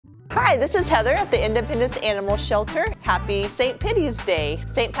Hi, this is Heather at the Independence Animal Shelter. Happy St. Pitties Day.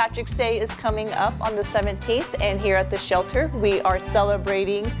 St. Patrick's Day is coming up on the 17th, and here at the shelter we are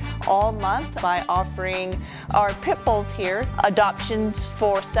celebrating all month by offering our pit bulls here adoptions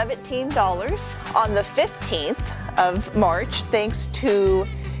for $17. On the 15th of March, thanks to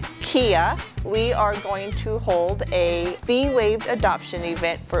Kia, we are going to hold a fee-waived adoption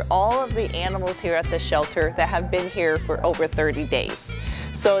event for all of the animals here at the shelter that have been here for over 30 days.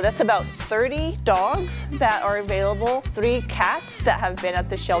 So that's about 30 dogs that are available, 3 cats that have been at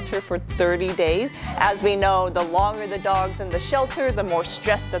the shelter for 30 days. As we know, the longer the dogs in the shelter, the more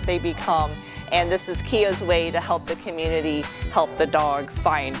stressed that they become. And this is Kia's way to help the community, help the dogs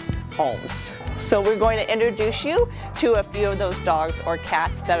find homes. So we're going to introduce you to a few of those dogs or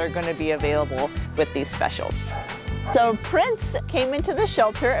cats that are going to be available with these specials. So Prince came into the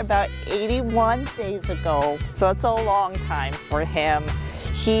shelter about 81 days ago, so it's a long time for him.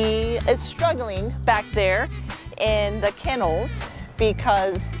 He is struggling back there in the kennels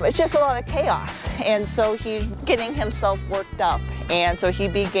because it's just a lot of chaos, and so he's getting himself worked up, and so he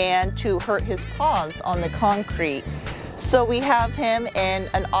began to hurt his paws on the concrete. So we have him in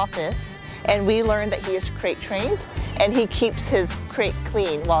an office, and we learned that he is crate trained, and he keeps his crate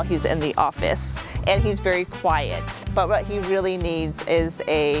clean while he's in the office, and he's very quiet. But what he really needs is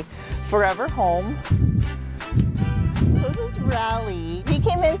a forever home. This is Rally. He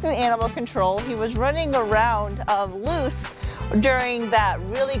came in through animal control. He was running around loose during that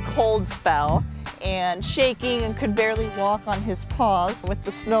really cold spell and shaking and could barely walk on his paws with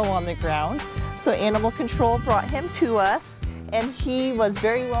the snow on the ground. So animal control brought him to us, and he was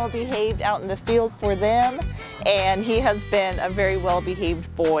very well behaved out in the field for them, and he has been a very well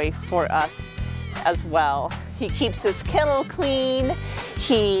behaved boy for us as well. He keeps his kennel clean.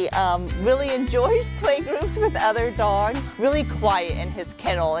 He really enjoys playgroups with other dogs, really quiet in his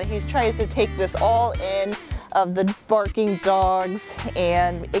kennel, and he tries to take this all in of the barking dogs,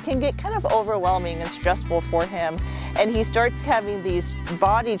 and it can get kind of overwhelming and stressful for him. And he starts having these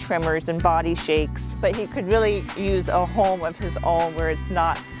body tremors and body shakes, but he could really use a home of his own where it's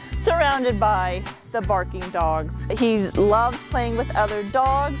not surrounded by the barking dogs. He loves playing with other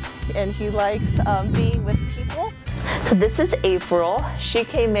dogs, and he likes being with people. So this is April. She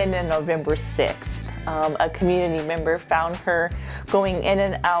came in November 6th. A community member found her going in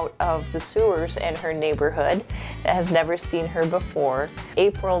and out of the sewers in her neighborhood and has never seen her before.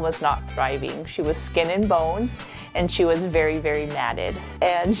 April was not thriving. She was skin and bones, and she was very, very matted.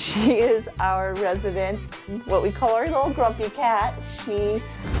 And she is our resident, what we call our little grumpy cat. She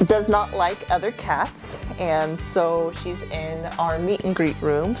does not like other cats, and so she's in our meet and greet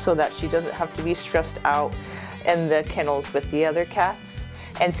room so that she doesn't have to be stressed out in the kennels with the other cats.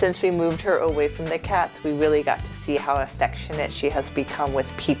 And since we moved her away from the cats, we really got to see how affectionate she has become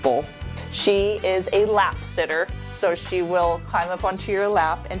with people. She is a lap sitter, so she will climb up onto your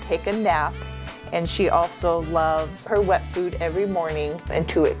lap and take a nap. And she also loves her wet food every morning and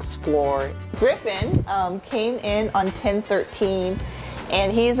to explore. Griffin came in on 10/13,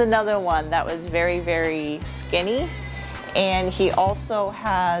 and he's another one that was very, very skinny. And he also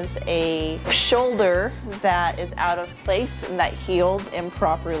has a shoulder that is out of place and that healed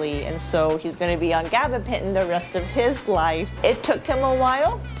improperly, and so he's going to be on gabapentin the rest of his life. It took him a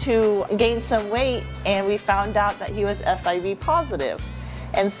while to gain some weight, and we found out that he was FIV positive.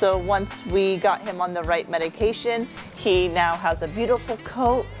 And so once we got him on the right medication, he now has a beautiful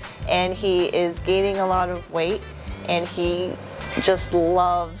coat, and he is gaining a lot of weight, and he just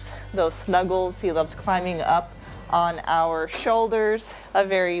loves those snuggles. He loves climbing up on our shoulders. A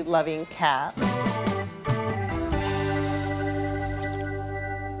very loving cat.